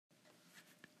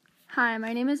Hi,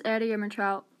 my name is Addie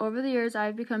Yermantrout. Over the years,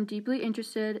 I've become deeply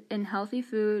interested in healthy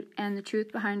food and the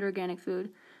truth behind organic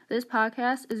food. This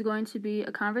podcast is going to be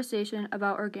a conversation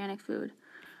about organic food.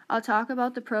 I'll talk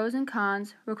about the pros and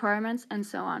cons, requirements, and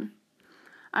so on.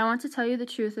 I want to tell you the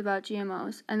truth about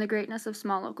GMOs and the greatness of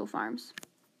small local farms.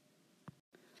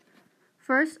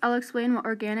 First, I'll explain what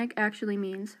organic actually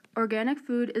means. Organic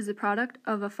food is the product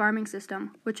of a farming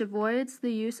system which avoids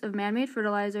the use of man-made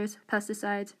fertilizers,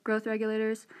 pesticides, growth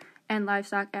regulators, and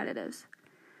livestock additives.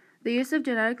 The use of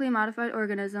genetically modified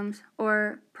organisms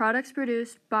or products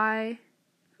produced by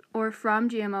or from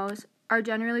GMOs are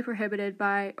generally prohibited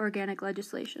by organic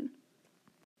legislation.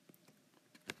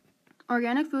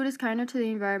 Organic food is kinder to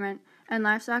the environment, and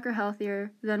livestock are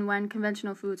healthier than when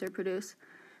conventional foods are produced.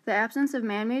 The absence of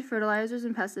man-made fertilizers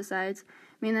and pesticides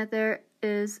mean that there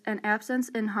is an absence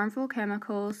in harmful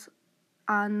chemicals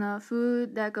on the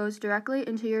food that goes directly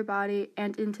into your body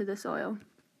and into the soil.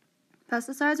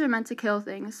 Pesticides are meant to kill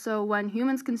things, so when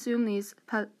humans consume these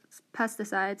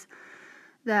pesticides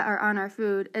that are on our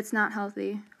food, it's not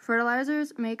healthy.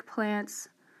 Fertilizers make plants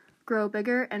grow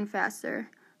bigger and faster.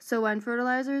 So when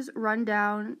fertilizers run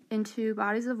down into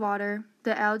bodies of water,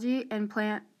 the algae and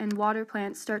plant and water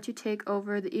plants start to take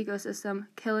over the ecosystem,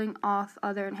 killing off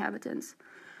other inhabitants.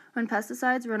 When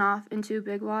pesticides run off into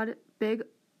big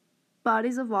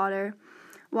bodies of water,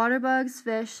 water bugs,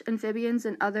 fish, amphibians,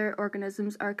 and other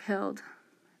organisms are killed.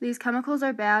 These chemicals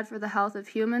are bad for the health of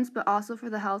humans, but also for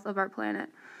the health of our planet.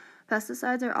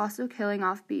 Pesticides are also killing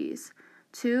off bees.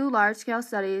 2 large-scale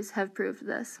studies have proved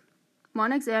this.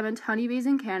 One examined honeybees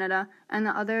in Canada, and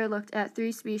the other looked at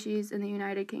 3 species in the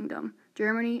United Kingdom,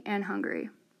 Germany, and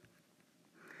Hungary.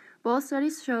 Both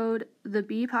studies showed the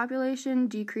bee population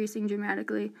decreasing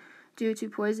dramatically due to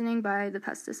poisoning by the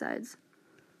pesticides.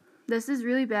 This is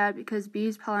really bad because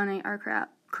bees pollinate our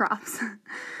crops.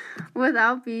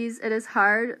 Without bees, it is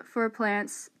hard for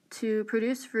plants to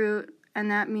produce fruit,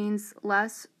 and that means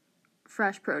less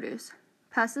fresh produce.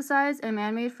 Pesticides and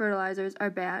man-made fertilizers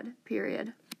are bad,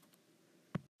 period.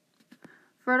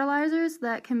 Fertilizers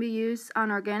that can be used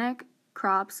on organic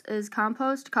crops is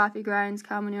compost, coffee grinds,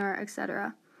 cow manure,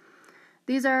 etc.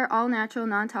 These are all natural,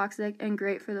 non-toxic, and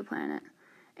great for the planet.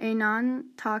 A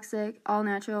non-toxic,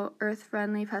 all-natural,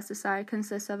 earth-friendly pesticide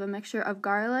consists of a mixture of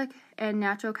garlic and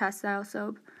natural castile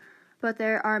soap, but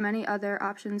there are many other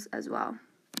options as well.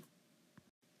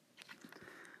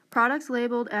 Products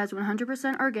labeled as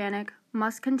 100% organic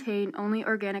must contain only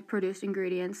organic produced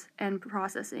ingredients and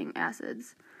processing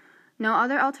acids. No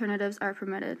other alternatives are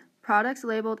permitted. Products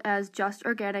labeled as just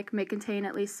organic may contain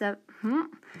at least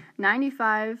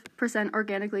 95%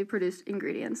 organically produced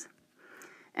ingredients,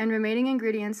 and remaining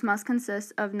ingredients must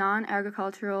consist of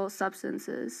non-agricultural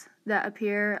substances that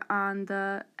appear on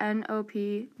the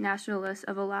NOP National List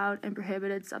of Allowed and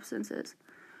Prohibited Substances.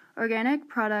 Organic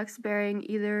products bearing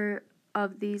either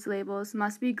of these labels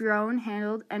must be grown,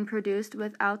 handled, and produced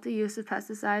without the use of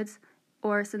pesticides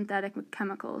or synthetic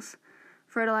chemicals,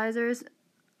 fertilizers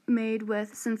made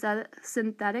with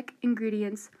synthetic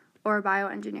ingredients, or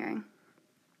bioengineering.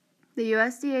 The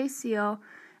USDA seal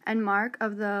and mark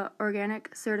of the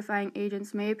organic certifying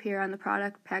agents may appear on the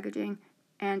product packaging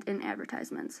and in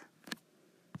advertisements.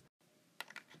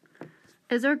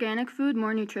 Is organic food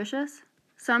more nutritious?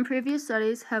 Some previous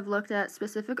studies have looked at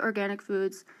specific organic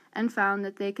foods and found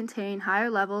that they contain higher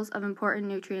levels of important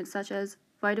nutrients such as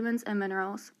vitamins and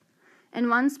minerals. In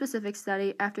one specific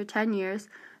study, after 10 years,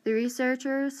 the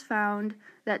researchers found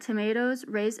that tomatoes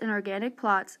raised in organic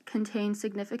plots contain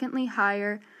significantly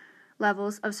higher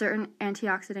levels of certain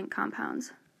antioxidant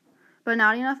compounds. But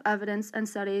not enough evidence and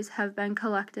studies have been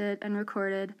collected and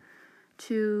recorded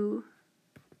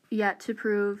yet to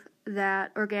prove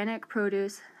that organic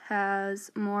produce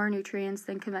has more nutrients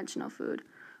than conventional food.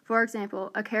 For example,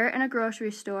 a carrot in a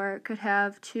grocery store could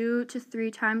have 2 to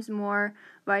 3 times more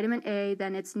vitamin A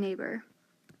than its neighbor.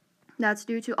 That's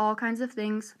due to all kinds of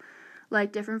things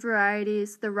like different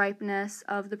varieties, the ripeness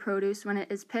of the produce when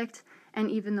it is picked,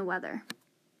 and even the weather.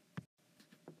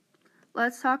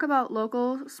 Let's talk about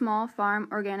local small farm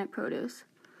organic produce.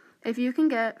 If you can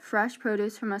get fresh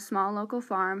produce from a small local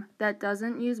farm that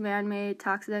doesn't use man-made,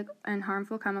 toxic, and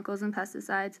harmful chemicals and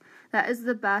pesticides, that is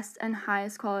the best and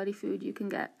highest quality food you can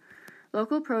get.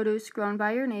 Local produce grown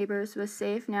by your neighbors with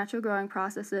safe, natural growing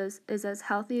processes is as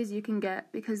healthy as you can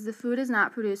get because the food is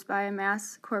not produced by a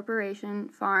mass corporation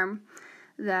farm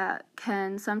that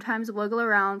can sometimes wiggle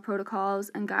around protocols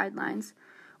and guidelines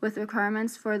with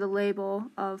requirements for the label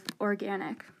of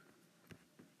organic.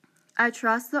 I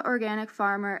trust the organic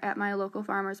farmer at my local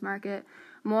farmer's market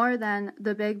more than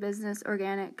the big business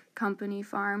organic company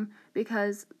farm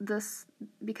because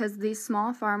these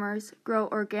small farmers grow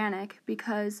organic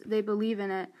because they believe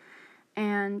in it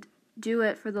and do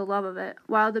it for the love of it,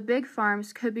 while the big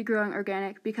farms could be growing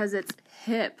organic because it's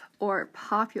hip or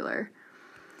popular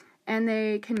and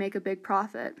they can make a big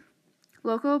profit.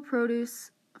 Local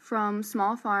produce from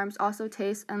small farms also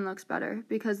tastes and looks better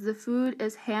because the food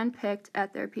is hand-picked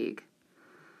at their peak.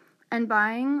 And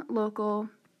by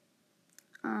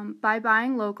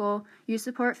buying local, you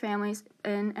support families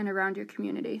in and around your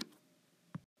community.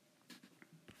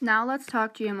 Now let's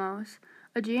talk GMOs.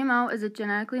 A GMO is a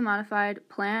genetically modified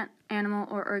plant, animal,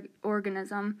 or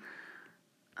organism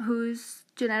whose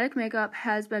genetic makeup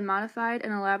has been modified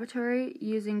in a laboratory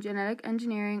using genetic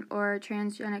engineering or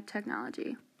transgenic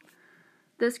technology.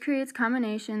 This creates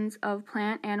combinations of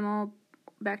plant, animal,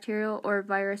 bacterial, or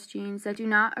virus genes that do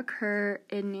not occur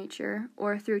in nature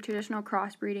or through traditional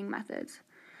crossbreeding methods.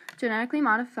 Genetically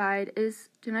modified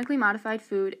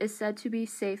food is said to be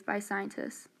safe by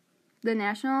scientists. The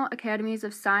National Academies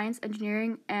of Science,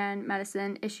 Engineering, and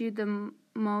Medicine issued the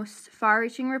most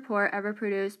far-reaching report ever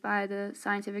produced by the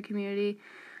scientific community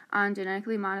on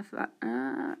genetically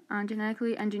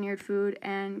engineered food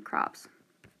and crops.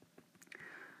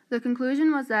 The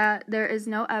conclusion was that there is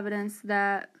no evidence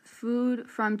that food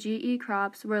from GE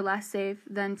crops were less safe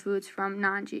than foods from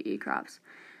non-GE crops.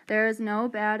 There are no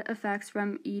bad effects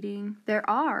from eating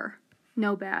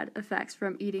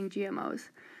GMOs.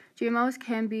 GMOs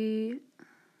can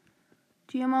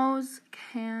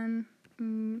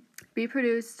be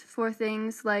produced for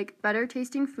things like better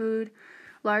tasting food,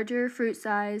 larger fruit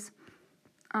size,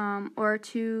 or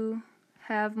to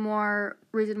have more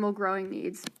reasonable growing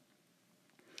needs,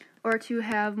 or to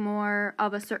have more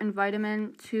of a certain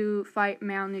vitamin to fight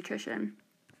malnutrition.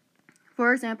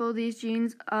 For example, the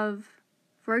genes of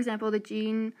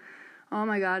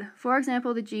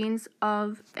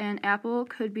an apple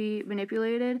could be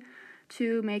manipulated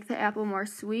to make the apple more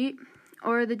sweet,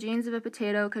 or the genes of a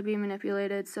potato could be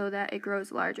manipulated so that it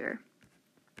grows larger.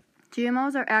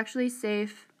 GMOs are actually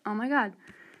safe.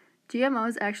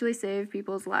 GMOs actually save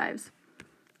people's lives.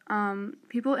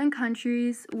 People in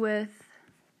countries with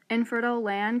infertile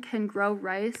land can grow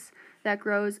rice that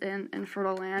grows in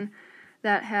infertile land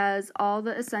that has all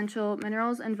the essential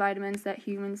minerals and vitamins that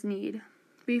humans need.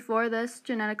 Before this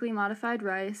genetically modified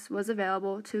rice was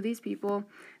available to these people,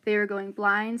 they were going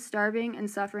blind, starving, and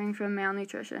suffering from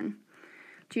malnutrition.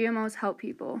 GMOs help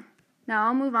people. Now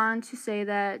I'll move on to say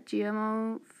that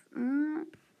GMO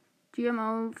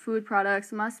food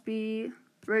products must be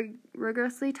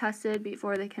rigorously tested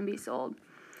before they can be sold.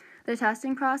 The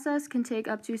testing process can take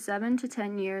up to 7 to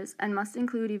 10 years and must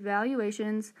include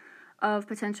evaluations of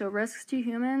potential risks to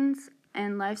humans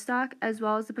and livestock, as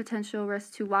well as the potential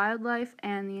risks to wildlife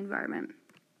and the environment.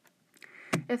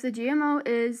 If the GMO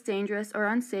is dangerous or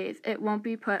unsafe, it won't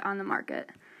be put on the market.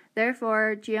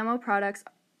 Therefore, GMO products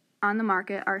on the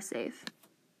market are safe.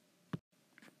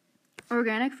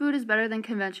 Organic food is better than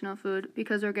conventional food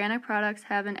because organic products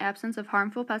have an absence of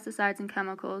harmful pesticides and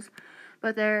chemicals,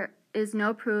 but there is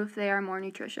no proof they are more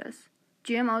nutritious.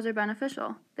 GMOs are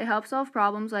beneficial. They help solve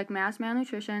problems like mass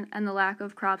malnutrition and the lack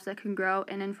of crops that can grow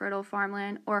in infertile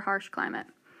farmland or harsh climate.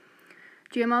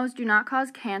 GMOs do not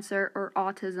cause cancer or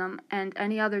autism and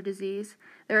any other disease.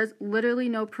 There is literally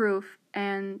no proof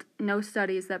and no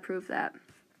studies that prove that.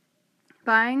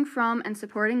 Buying from and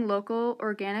supporting local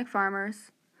organic farmers.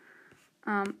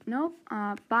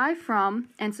 Buy from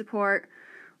and support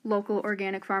local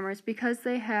organic farmers because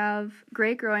they have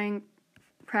great growing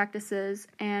practices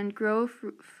and grow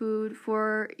food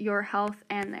for your health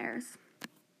and theirs.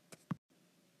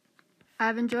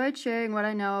 I've enjoyed sharing what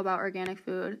I know about organic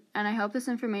food, and I hope this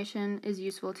information is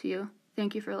useful to you.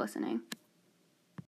 Thank you for listening.